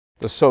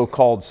The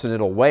so-called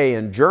Synodal Way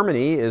in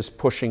Germany is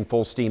pushing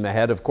full steam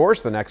ahead. Of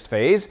course, the next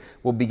phase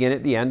will begin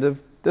at the end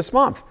of this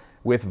month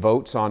with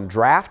votes on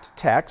draft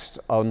texts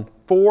on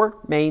 4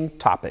 main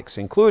topics,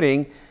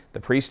 including the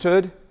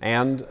priesthood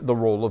and the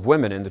role of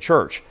women in the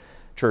church.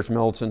 Church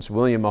Militant's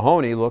William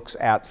Mahoney looks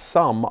at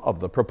some of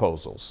the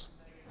proposals.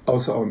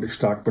 Außerordentlich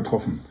stark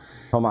betroffen.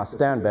 Thomas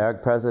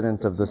Sternberg,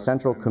 president of the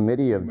Central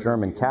Committee of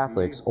German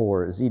Catholics,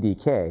 or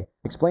ZDK,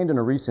 explained in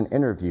a recent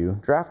interview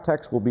draft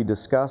text will be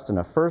discussed in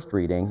a first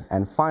reading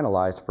and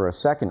finalized for a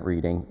second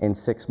reading in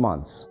 6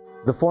 months.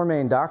 The 4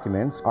 main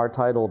documents are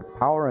titled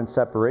Power and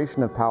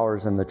Separation of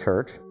Powers in the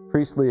Church,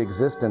 Priestly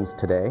Existence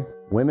Today,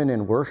 Women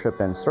in Worship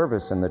and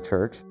Service in the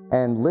Church,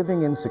 and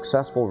Living in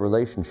Successful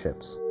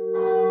Relationships.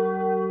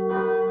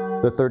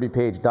 The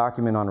 30-page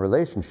document on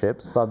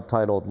relationships,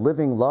 subtitled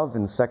Living Love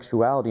in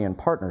Sexuality and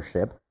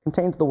Partnership,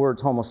 contains the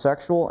words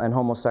homosexual and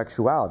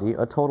homosexuality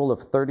a total of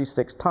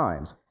 36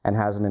 times and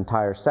has an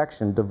entire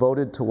section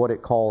devoted to what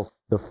it calls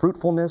the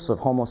fruitfulness of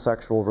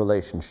homosexual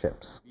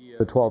relationships.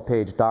 The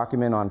 12-page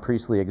document on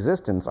priestly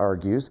existence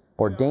argues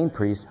ordained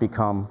priests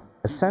become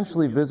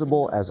essentially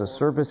visible as a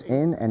service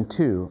in and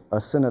to a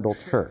synodal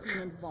church.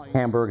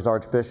 Hamburg's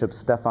Archbishop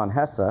Stefan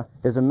Hesse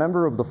is a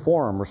member of the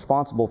forum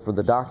responsible for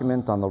the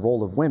document on the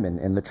role of women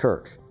in the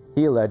church.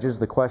 He alleges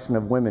the question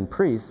of women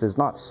priests is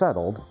not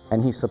settled,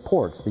 and he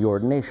supports the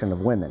ordination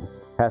of women.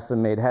 Hesse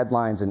made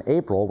headlines in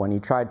April when he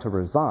tried to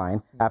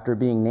resign after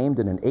being named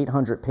in an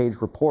 800-page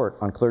report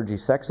on clergy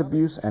sex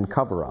abuse and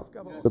cover-up.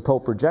 The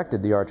Pope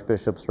rejected the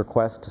Archbishop's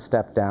request to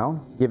step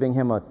down, giving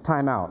him a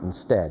timeout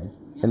instead.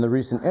 In the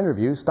recent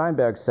interview,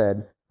 Steinberg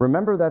said,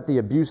 "Remember that the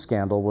abuse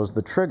scandal was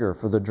the trigger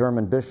for the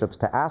German bishops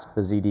to ask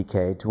the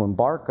ZDK to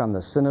embark on the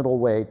synodal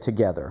way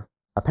together."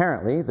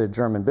 Apparently, the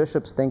German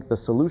bishops think the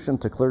solution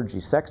to clergy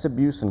sex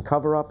abuse and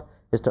cover-up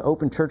is to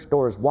open church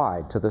doors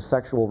wide to the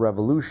sexual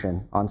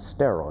revolution on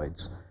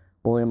steroids.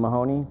 William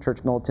Mahoney,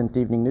 Church Militant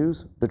Evening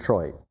News,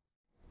 Detroit.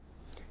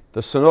 The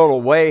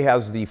Synodal Way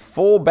has the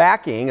full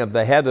backing of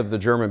the head of the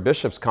German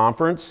Bishops'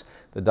 Conference,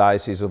 the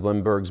Diocese of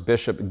Limburg's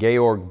Bishop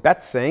Georg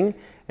Betzing,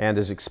 and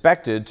is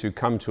expected to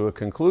come to a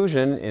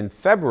conclusion in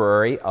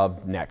February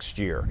of next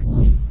year.